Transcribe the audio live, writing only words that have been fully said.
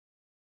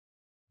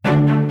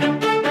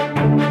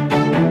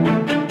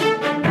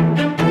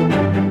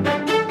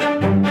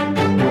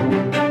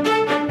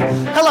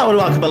and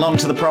welcome along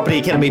to the Property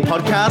Academy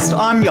podcast.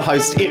 I'm your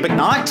host, Ed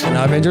McKnight. And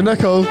I'm Andrew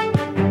Nicol.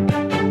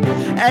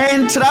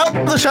 And today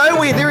on the show,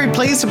 we're very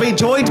pleased to be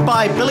joined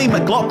by Billy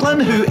McLaughlin,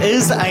 who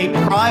is a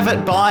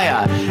private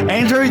buyer.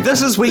 Andrew,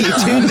 this is where you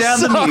tune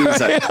down the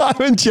music.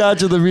 I'm in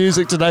charge of the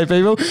music today,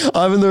 people.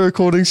 I'm in the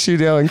recording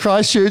studio in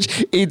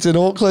Christchurch. Ed's in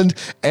Auckland,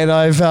 and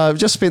I've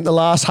just spent the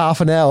last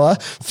half an hour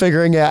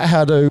figuring out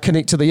how to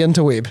connect to the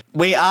interweb.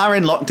 We are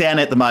in lockdown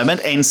at the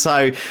moment, and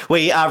so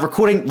we are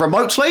recording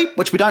remotely,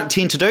 which we don't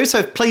tend to do,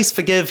 so please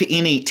forgive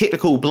any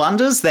technical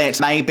blunders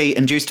that may be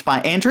induced by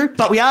Andrew.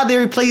 But we are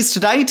very pleased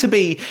today to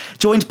be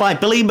joined by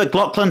Billy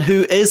McLaughlin,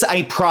 who is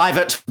a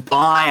private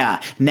buyer.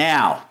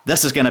 Now,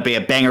 this is going to be a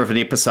banger of an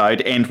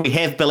episode, and we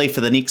have Billy for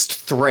the next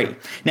 3.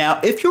 Now,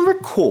 if you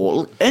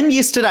recall, in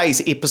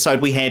yesterday's episode,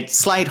 we had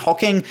Slade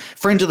Hocking,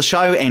 friend of the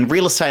show and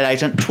real estate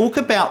agent, talk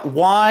about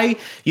why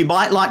you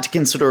might like to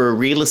consider a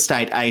real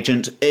estate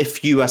agent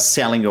if you are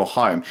selling your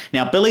home.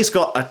 Now, Billy's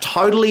got a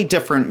totally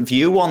different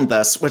view on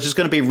this, which is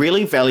going to be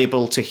really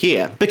valuable to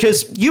hear,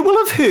 because you will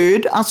have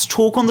heard us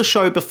talk on the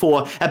show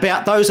before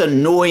about those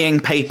annoying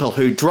people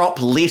who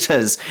drop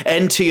letters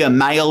into your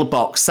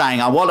mailbox saying,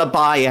 I want to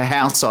buy a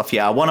house off you.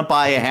 I want to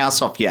buy a house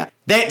off you.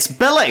 That's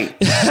Billy.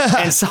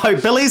 And so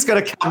Billy's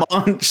going to come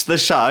on the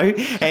show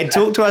and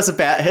talk to us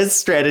about his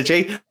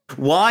strategy,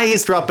 why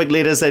he's dropping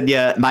letters in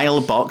your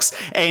mailbox,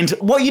 and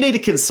what you need to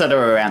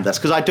consider around this.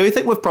 Because I do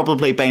think we've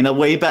probably been a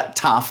wee bit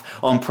tough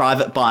on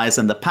private buyers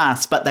in the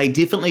past, but they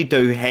definitely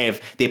do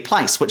have their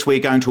place, which we're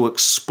going to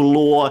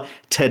explore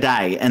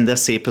today in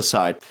this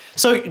episode.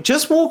 So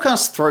just walk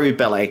us through,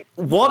 Billy,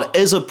 what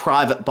is a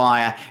private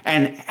buyer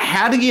and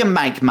how do you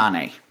make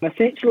money?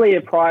 Essentially,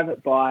 a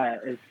private buyer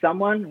is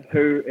someone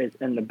who is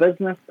in the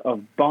business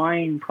of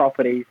buying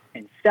properties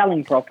and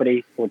selling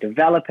property or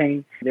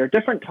developing. There are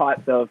different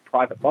types of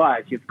private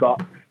buyers. You've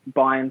got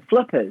buy and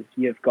flippers.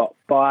 You've got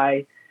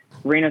buy,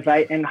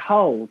 renovate and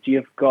hold.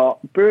 You've got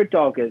bird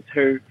doggers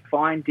who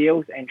find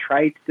deals and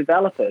trade to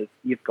developers.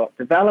 You've got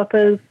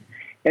developers.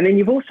 And then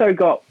you've also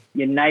got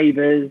your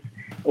neighbours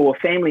or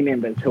family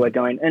members who are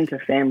doing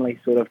inter-family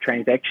sort of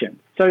transactions.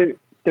 So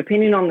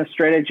depending on the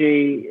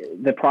strategy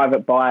the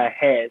private buyer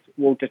has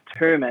will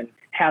determine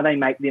how they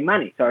make their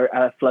money. So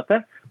a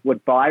flipper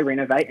would buy,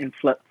 renovate and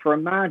flip for a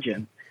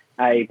margin.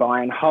 A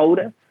buy and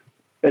holder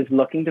is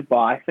looking to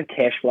buy for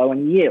cash flow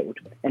and yield.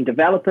 And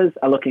developers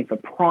are looking for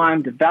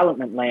prime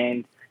development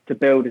land to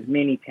build as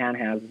many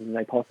townhouses as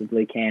they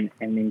possibly can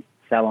and then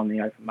sell on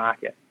the open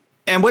market.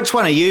 And which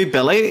one are you,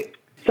 Billy?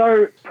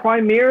 So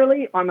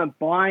primarily I'm a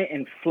buy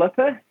and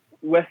flipper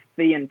with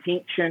the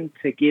intention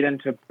to get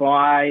into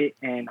buy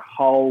and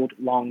hold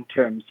long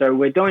term. So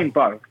we're doing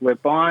both. We're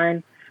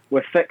buying,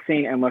 we're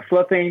fixing and we're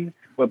flipping.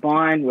 We're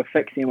buying, we're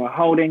fixing, we're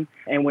holding.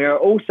 And we're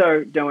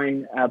also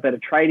doing a bit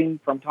of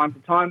trading from time to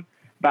time.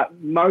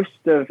 But most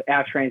of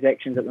our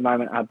transactions at the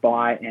moment are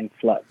buy and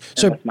flip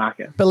in this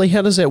market. Billy,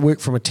 how does that work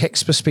from a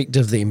tax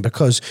perspective then?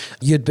 Because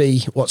you'd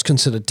be what's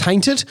considered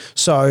tainted.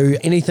 So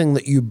anything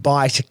that you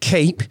buy to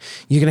keep,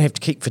 you're going to have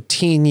to keep for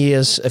 10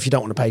 years if you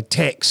don't want to pay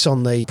tax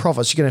on the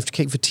profits. You're going to have to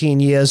keep for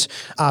 10 years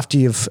after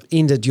you've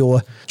ended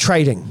your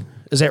trading.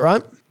 Is that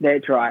right?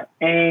 That's right.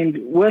 And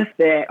with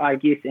that, I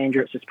guess,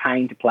 Andrew, it's just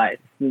paying to play.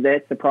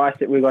 That's the price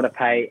that we've got to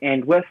pay.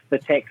 And with the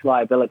tax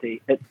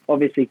liability, it's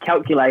obviously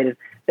calculated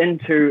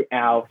into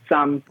our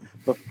sums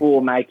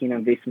before making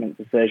investment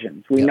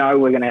decisions. We know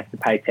we're going to have to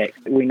pay tax.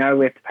 We know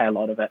we have to pay a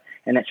lot of it,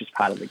 and that's just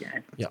part of the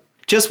game. Yep.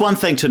 Just one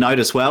thing to note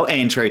as well,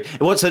 Andrew.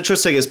 What's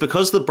interesting is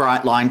because the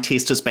Bright Line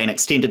test has been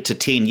extended to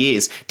 10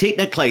 years,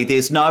 technically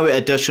there's no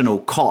additional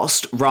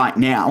cost right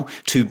now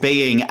to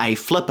being a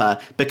flipper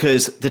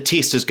because the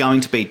test is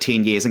going to be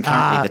 10 years and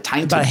currently the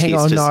tainted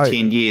test is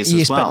 10 years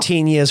as well. Yes, but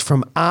 10 years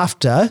from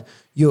after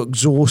you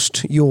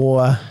exhaust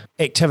your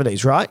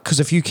activities, right?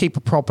 Because if you keep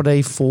a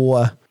property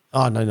for...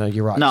 Oh, no,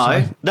 you're right.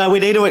 No, we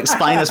need to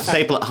explain this for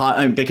people at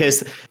home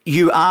because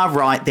you are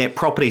right that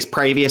properties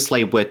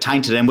previously were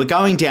tainted and we're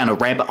going down a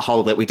rabbit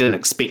hole that we didn't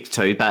expect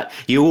to, but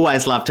you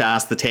always love to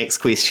ask the tax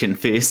question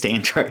first,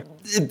 Andrew.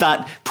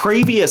 But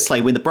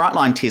previously, when the Bright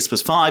Line test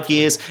was 5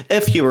 years,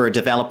 if you were a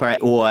developer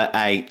or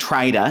a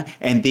trader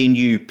and then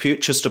you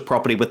purchased a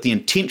property with the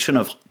intention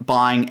of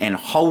buying and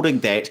holding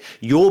that,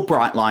 your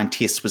Bright Line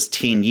test was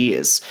 10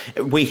 years.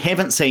 We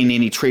haven't seen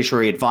any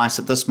Treasury advice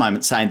at this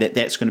moment saying that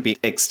that's going to be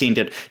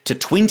extended to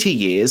 20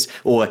 years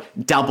or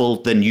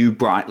double the new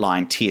Bright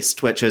Line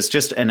test, which is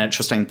just an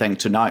interesting thing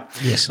to note.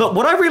 Yes. But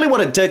what I really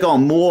want to dig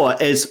on more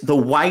is the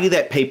way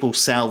that people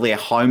sell their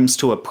homes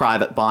to a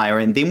private buyer,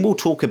 and then we'll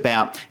talk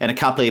about in a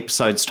couple of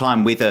episodes'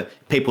 time whether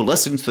people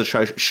listening to the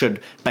show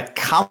should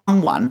become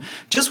one.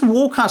 Just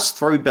walk us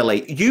through,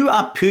 Billy. You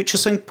are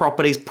purchasing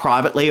properties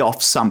privately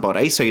off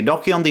somebody, so you're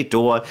knocking on their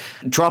door,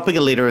 dropping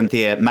a letter in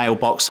their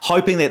mailbox,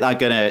 hoping that they're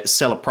going to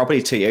sell a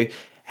property to you.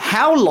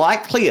 How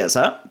likely is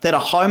it that a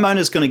homeowner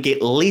is going to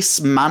get less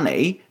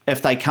money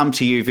if they come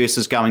to you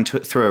versus going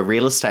through a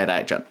real estate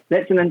agent?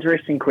 That's an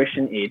interesting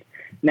question, Ed.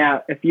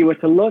 Now, if you were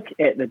to look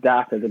at the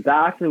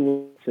data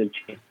will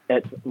suggest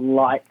it's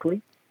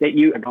likely that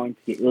you are going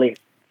to get less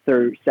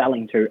through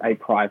selling to a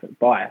private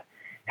buyer.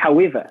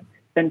 However,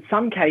 in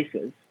some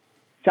cases,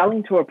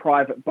 selling to a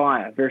private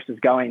buyer versus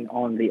going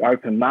on the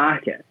open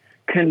market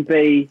can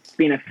be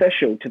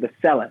beneficial to the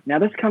seller. Now,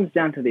 this comes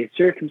down to their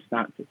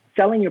circumstances.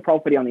 Selling your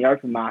property on the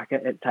open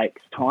market, it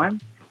takes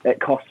time, it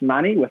costs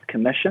money with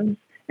commissions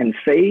and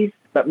fees,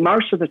 but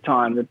most of the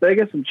time, the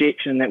biggest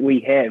objection that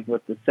we have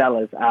with the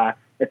sellers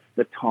it's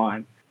the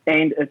time,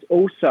 and it's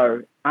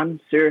also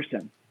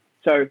uncertain.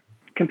 So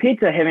compared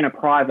to having a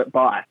private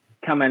buyer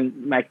come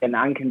and make an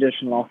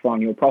unconditional offer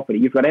on your property,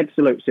 you've got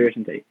absolute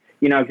certainty.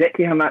 You know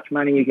exactly how much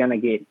money you're going to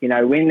get, you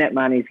know when that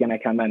money is going to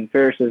come in,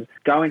 versus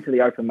going to the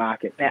open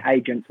market, that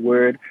agent's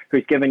word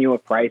who's given you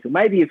appraisal.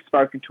 Maybe you've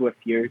spoken to a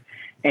few,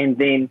 and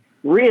then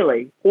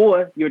really,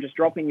 or you're just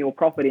dropping your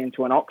property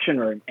into an auction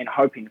room and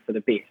hoping for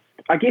the best.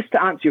 I guess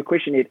to answer your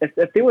question, Ed,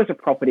 if there was a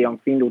property on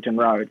Fendleton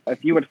Road,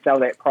 if you were to sell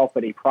that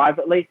property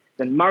privately,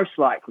 then most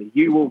likely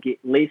you will get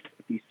less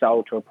if you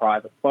sold to a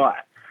private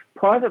buyer.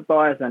 Private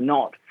buyers are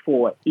not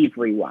for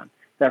everyone.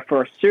 They're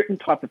for a certain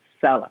type of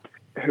seller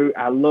who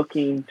are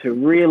looking to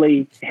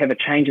really have a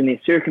change in their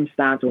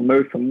circumstance or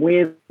move from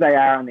where they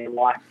are in their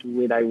life to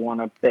where they want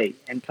to be.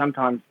 And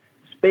sometimes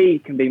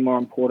speed can be more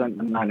important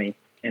than money,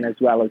 and as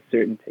well as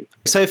certainty.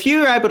 So if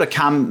you're able to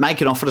come make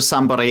an offer to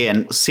somebody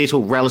and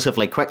settle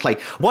relatively quickly,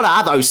 what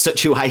are those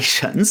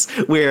situations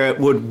where it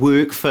would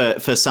work for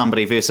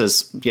somebody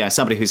versus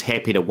somebody who's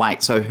happy to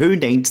wait? So who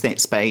needs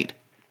that speed?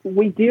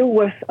 We deal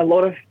with a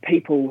lot of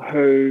people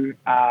who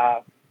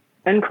are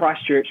in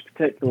Christchurch,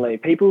 particularly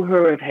people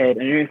who have had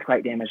an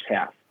earthquake damaged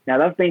house. Now,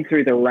 they've been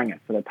through the ringer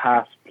for the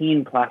past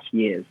 10 plus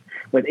years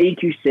with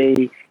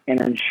EQC and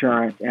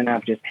insurance, and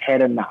they've just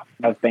had enough.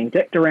 They've been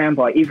dicked around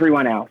by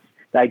everyone else.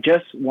 They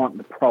just want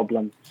the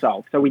problem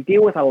solved. So we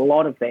deal with a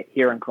lot of that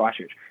here in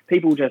Christchurch.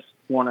 People just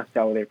want to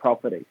sell their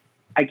properties.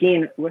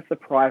 Again, with the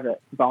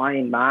private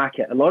buying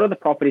market, a lot of the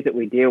properties that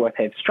we deal with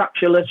have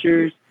structural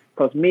issues,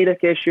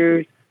 cosmetic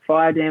issues,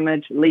 fire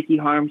damage, leaky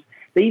homes.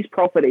 These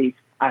properties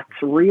are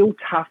real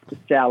tough to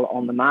sell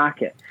on the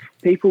market.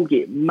 People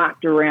get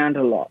mucked around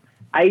a lot.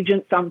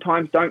 Agents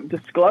sometimes don't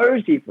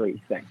disclose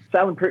everything.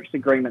 Sale and purchase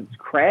agreements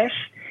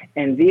crash,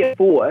 and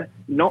therefore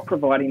not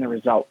providing the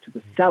result to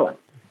the seller.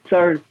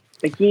 So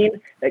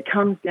again, it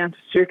comes down to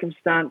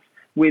circumstance,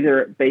 whether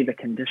it be the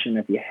condition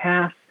of your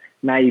house,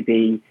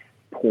 maybe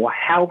poor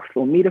health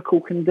or medical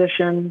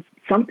conditions.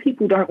 Some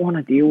people don't want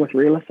to deal with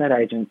real estate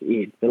agents,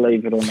 Ed,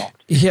 believe it or not.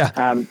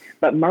 Yeah.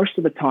 But most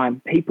of the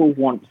time, people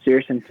want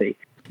certainty.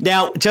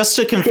 Now, just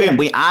to confirm,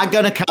 we are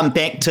going to come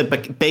back to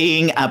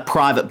being a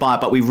private buyer,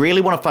 but we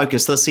really want to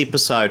focus this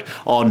episode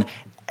on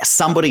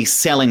somebody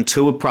selling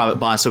to a private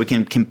buyer so we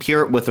can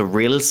compare it with a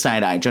real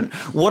estate agent.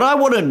 What I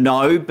want to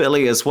know,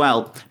 Billy, as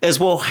well, is,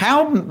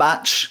 how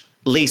much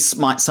less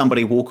might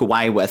somebody walk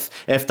away with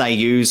if they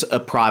use a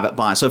private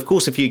buyer? So, of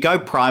course, if you go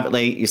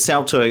privately, you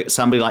sell to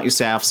somebody like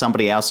yourself,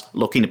 somebody else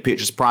looking to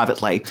purchase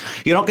privately,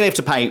 you're not going to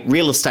have to pay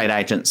real estate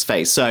agents'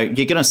 fees. So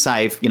you're going to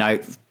save,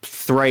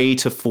 3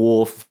 to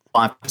 4,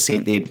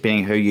 5% there,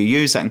 depending who you're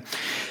using.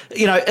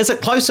 Is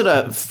it closer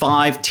to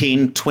 5,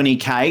 10,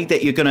 20K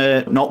that you're going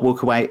to not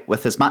walk away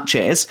with as much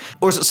as?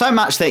 Or is it so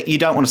much that you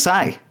don't want to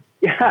say?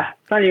 Yeah,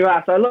 funny you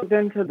ask. I looked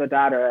into the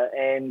data,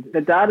 and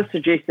the data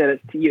suggests that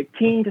it's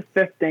 10 to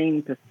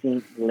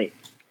 15% less.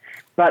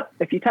 But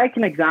if you take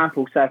an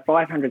example, say a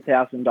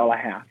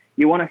 $500,000 house,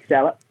 you want to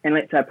sell it, and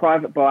let's say a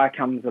private buyer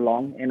comes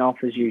along and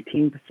offers you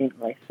 10%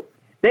 less.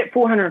 That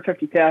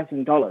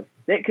 $450,000,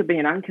 that could be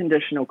an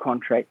unconditional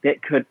contract.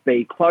 That could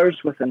be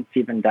closed within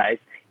 7 days.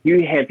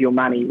 You have your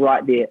money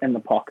right there in the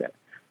pocket.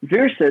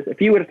 Versus if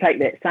you were to take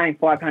that same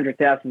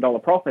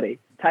 $500,000 property,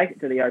 take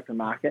it to the open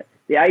market,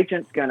 the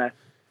agent's going to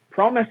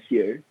promise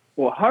you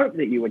or hope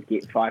that you would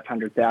get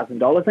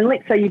 $500,000. And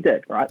let's say you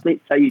did, right?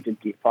 Let's say you did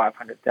get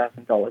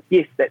 $500,000.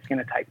 Yes, that's going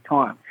to take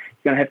time.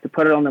 You're going to have to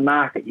put it on the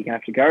market. You're going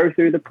to have to go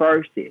through the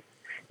process.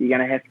 You're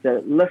going to have to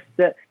list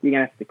it. You're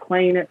going to have to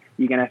clean it.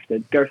 You're going to have to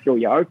go through all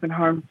your open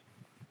homes.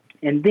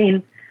 And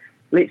then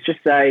let's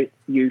just say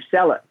you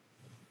sell it.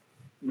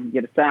 You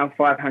get a sale,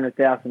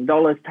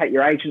 $500,000. Take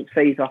your agent's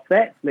fees off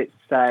that. Let's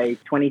say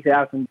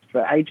 $20,000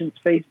 for agent's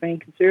fees, being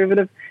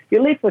conservative.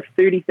 You're left with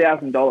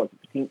 $30,000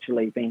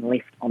 potentially being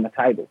left on the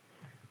table.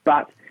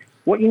 But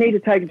what you need to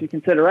take into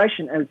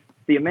consideration is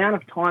the amount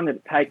of time that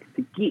it takes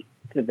to get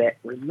to that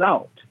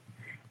result.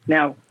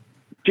 Now,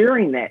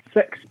 during that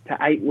 6 to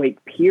 8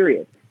 week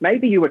period,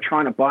 maybe you were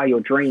trying to buy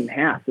your dream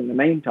house in the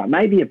meantime.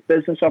 Maybe a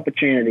business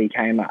opportunity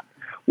came up.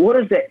 What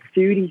does that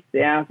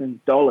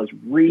 $30,000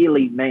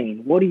 really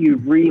mean? What are you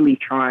really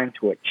trying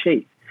to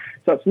achieve?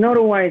 So it's not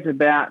always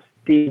about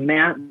the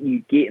amount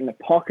you get in the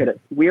pocket. It's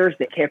where is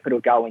the capital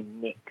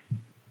going next?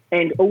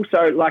 And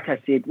also, like I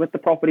said, with the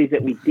properties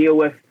that we deal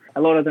with,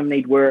 a lot of them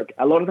need work.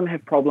 A lot of them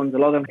have problems. A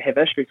lot of them have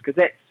issues, because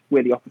that's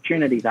where the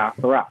opportunities are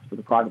for us, for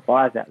the private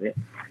buyers out there.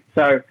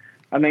 So,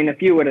 I mean,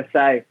 if you were to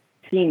say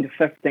 10 to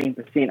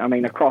 15%, I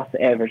mean, across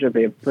the average, it would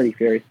be a pretty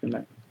fair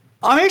estimate.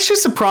 I'm actually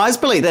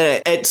surprised, Billy,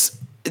 that it's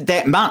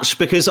that much,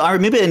 because I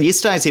remember in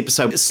yesterday's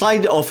episode,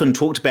 Slade often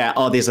talked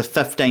about, there's a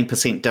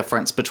 15%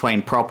 difference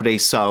between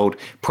properties sold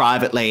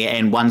privately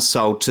and one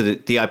sold to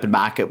the open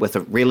market with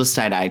a real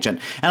estate agent.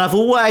 And I've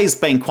always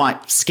been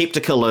quite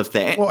skeptical of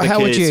that. Well, how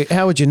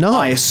would you know?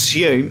 I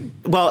assume,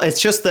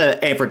 it's just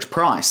the average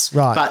price.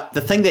 Right. But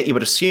the thing that you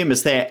would assume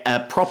is that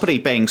a property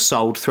being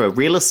sold through a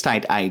real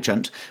estate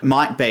agent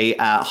might be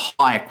a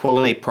higher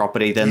quality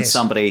property than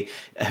somebody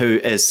who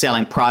is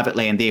selling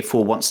privately and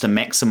therefore wants to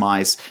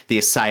maximise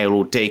their sale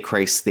or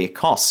decrease their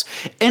costs.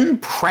 In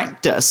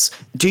practice,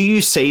 do you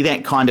see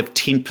that kind of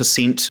 10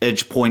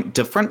 percentage point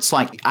difference?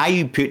 Like, are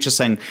you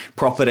purchasing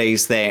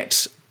properties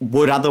that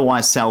would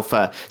otherwise sell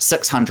for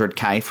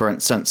 $600K, for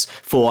instance,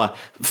 for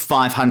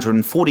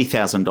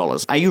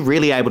 $540,000? Are you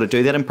really able to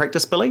do that in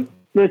practice, Billy?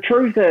 The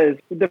truth is,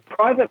 the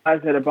private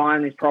buyers that are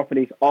buying these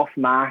properties off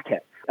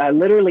market are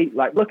literally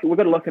we've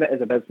got to look at it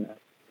as a business.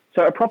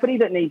 So a property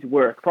that needs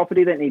work,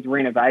 property that needs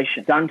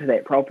renovation done to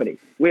that property,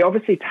 we're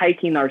obviously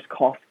taking those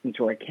costs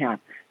into account.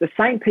 The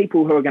same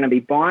people who are going to be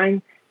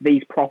buying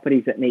these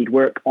properties that need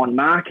work on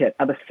market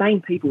are the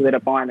same people that are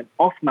buying them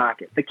off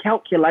market. The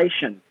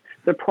calculations,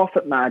 the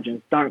profit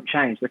margins don't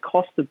change. The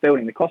cost of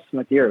building, the cost of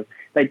materials,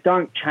 they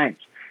don't change.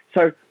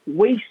 So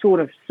we sort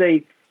of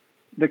see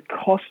the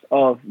cost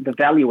of the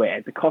value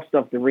add, the cost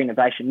of the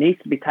renovation needs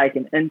to be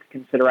taken into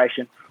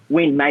consideration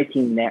when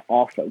making that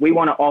offer. We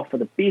want to offer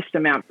the best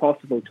amount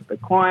possible to the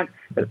client,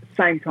 but at the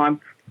same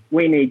time,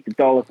 we need the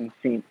dollars and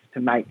cents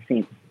to make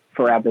sense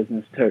for our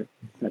business too.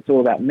 And it's all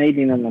about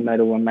meeting in the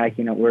middle and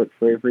making it work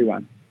for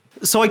everyone.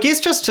 So I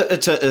guess just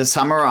to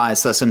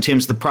summarise this in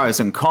terms of the pros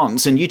and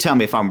cons, and you tell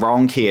me if I'm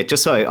wrong here,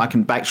 just so I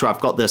can make sure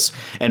I've got this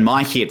in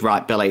my head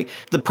right, Billy.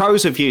 The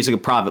pros of using a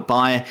private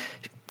buyer: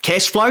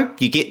 cash flow,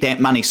 you get that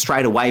money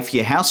straight away for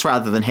your house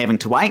rather than having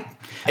to wait.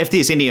 If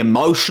there's any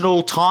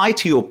emotional tie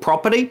to your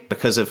property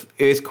because of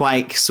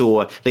earthquakes,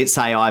 or let's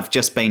say I've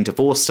just been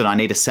divorced and I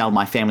need to sell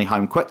my family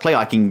home quickly,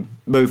 I can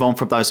move on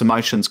from those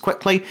emotions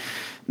quickly.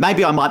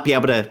 Maybe I might be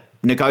able to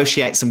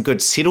negotiate some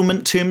good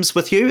settlement terms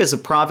with you as a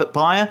private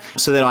buyer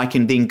so that I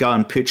can then go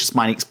and purchase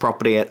my next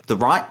property at the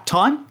right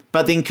time.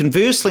 But then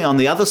conversely, on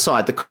the other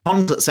side, the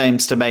con, it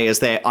seems to me, is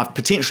that I've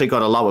potentially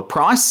got a lower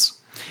price.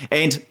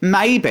 And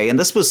maybe, and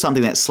this was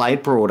something that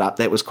Slade brought up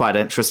that was quite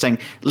interesting,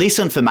 less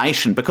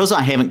information. Because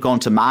I haven't gone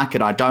to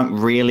market, I don't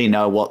really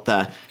know what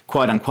the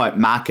quote-unquote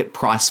market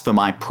price for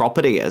my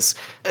property is.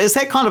 Is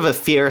that kind of a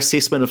fair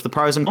assessment of the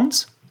pros and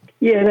cons?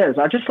 Yeah, it is.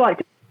 I just like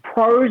the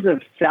pros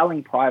of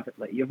selling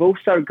privately. You've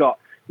also got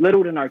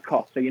little to no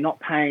cost. So you're not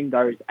paying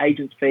those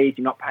agent fees,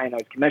 you're not paying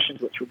those commissions,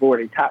 which we've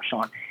already touched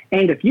on.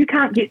 And if you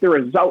can't get the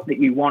result that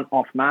you want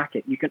off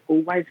market, you can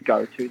always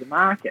go to the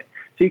market.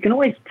 So you can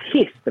always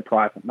test the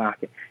private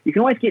market. You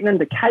can always get an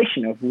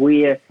indication of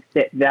where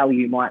that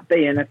value might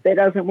be. And if that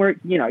doesn't work,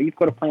 you've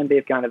got a plan B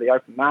of going to the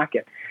open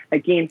market.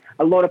 Again,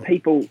 a lot of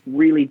people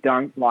really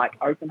don't like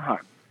open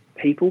homes.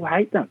 People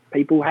hate them.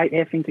 People hate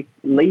having to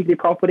leave their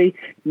property,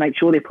 make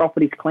sure their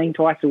property's clean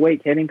twice a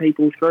week, having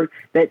people through.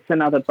 That's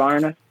another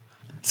bonus.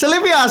 So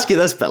let me ask you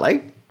this,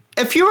 Billy.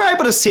 If you were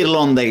able to settle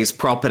on these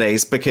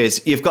properties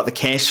because you've got the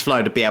cash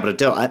flow to be able to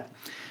do it,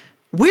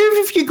 where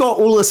have you got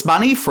all this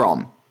money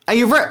from? Are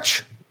you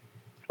rich?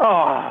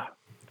 Oh,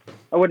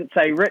 I wouldn't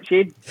say rich,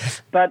 Ed,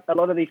 but a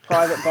lot of these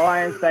private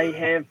buyers, they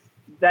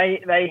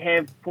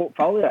have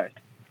portfolios.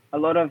 A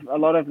lot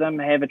of them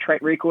have a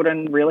track record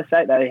in real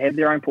estate. They have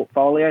their own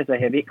portfolios. They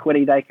have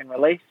equity they can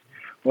release,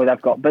 or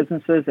they've got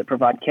businesses that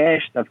provide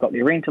cash. They've got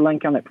their rental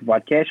income that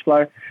provide cash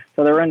flow.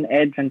 So they're in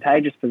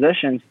advantageous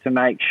positions to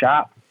make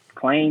sharp,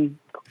 clean,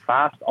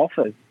 fast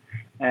offers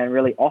and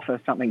really offer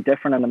something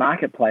different in the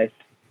marketplace,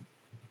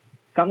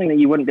 something that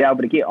you wouldn't be able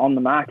to get on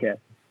the market.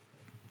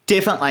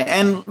 Definitely.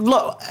 And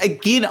look,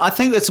 again, I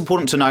think it's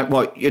important to note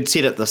what you'd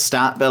said at the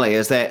start, Billy,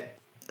 is that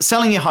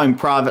selling your home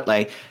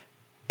privately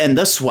in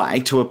this way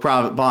to a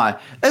private buyer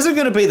isn't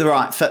going to be the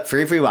right fit for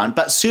everyone,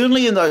 but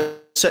certainly in those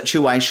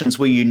situations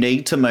where you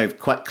need to move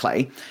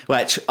quickly,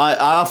 which I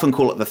often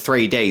call it the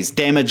 3Ds: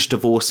 damage,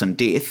 divorce, and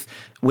death,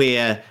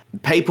 where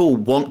people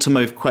want to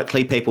move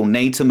quickly, people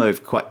need to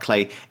move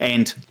quickly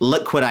and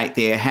liquidate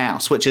their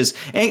house, which is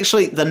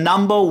actually the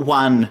number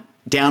one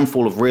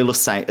downfall of real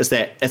estate, is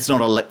that it's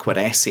not a liquid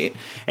asset.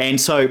 And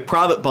so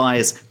private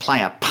buyers play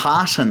a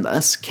part in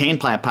this, can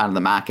play a part in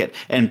the market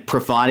in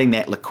providing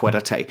that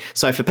liquidity.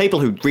 So for people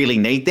who really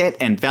need that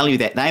and value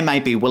that, they may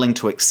be willing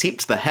to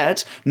accept the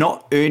hit,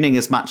 not earning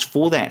as much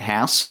for that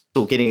house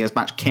or getting as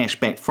much cash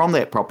back from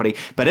that property.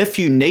 But if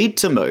you need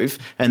to move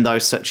in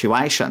those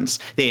situations,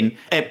 then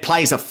it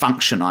plays a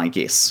function, I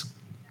guess.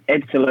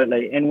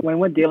 Absolutely. And when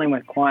we're dealing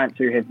with clients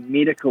who have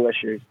medical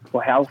issues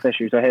or health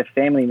issues or have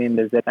family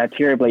members that are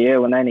terribly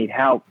ill and they need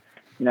help,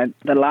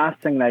 the last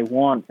thing they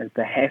want is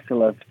the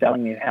hassle of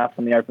selling their house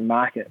on the open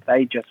market.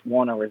 They just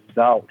want a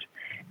result.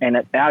 And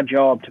it's our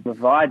job to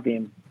provide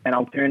them an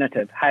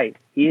alternative. Hey,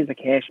 here's a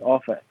cash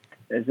offer.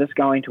 Is this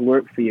going to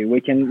work for you?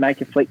 We can make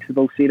a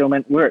flexible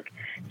settlement work.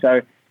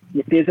 So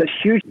there's a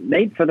huge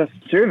need for this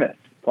service.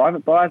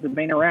 Private buyers have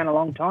been around a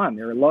long time.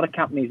 There are a lot of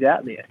companies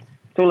out there.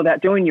 It's all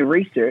about doing your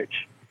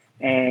research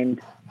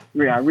and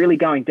really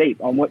going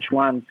deep on which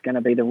one's going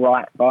to be the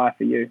right buy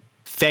for you.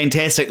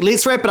 Fantastic.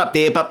 Let's wrap it up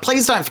there, but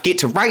please don't forget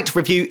to rate,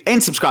 review,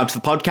 and subscribe to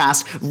the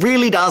podcast.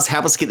 Really does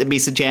help us get the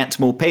message out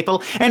to more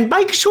people. And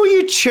make sure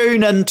you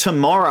tune in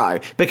tomorrow,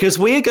 because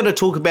we're going to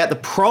talk about the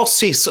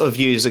process of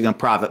using a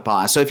private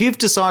buyer. So if you've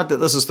decided that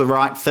this is the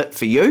right fit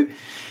for you,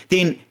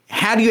 then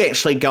how do you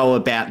actually go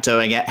about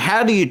doing it?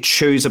 How do you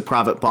choose a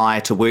private buyer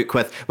to work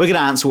with? We're going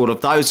to answer all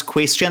of those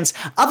questions.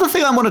 Other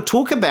thing I want to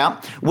talk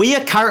about, we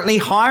are currently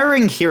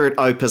hiring here at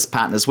Opes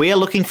Partners. We are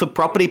looking for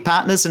property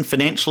partners and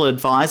financial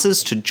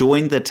advisors to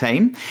join the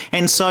team.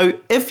 And so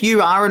if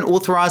you are an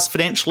authorised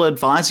financial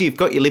advisor, you've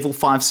got your level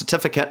 5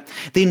 certificate,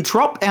 then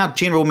drop our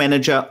general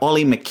manager,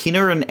 Ollie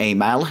McKenna, an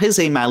email. His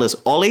email is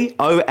ollie,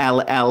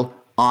 OLLIE,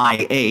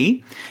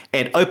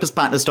 at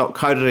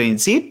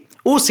opespartners.co.nz.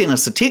 Or send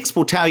us a text.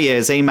 We'll tell you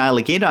his email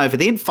again over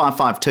there,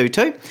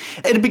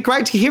 5522. It'd be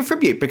great to hear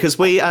from you, because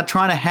we are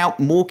trying to help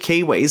more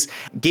Kiwis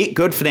get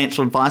good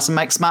financial advice and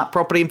make smart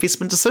property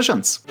investment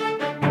decisions.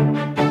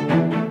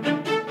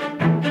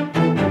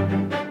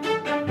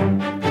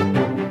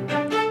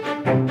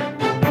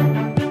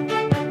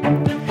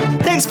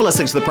 Thanks for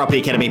listening to the Property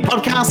Academy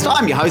podcast.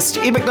 I'm your host,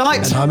 Ed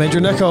McKnight. And I'm Andrew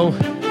Nicol.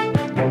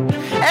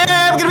 And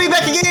we're going to be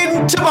back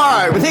again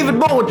tomorrow with even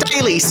more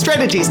daily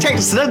strategies,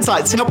 tactics and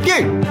insights to help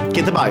you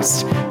get the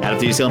most out of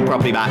the New Zealand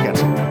property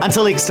market.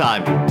 Until next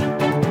time.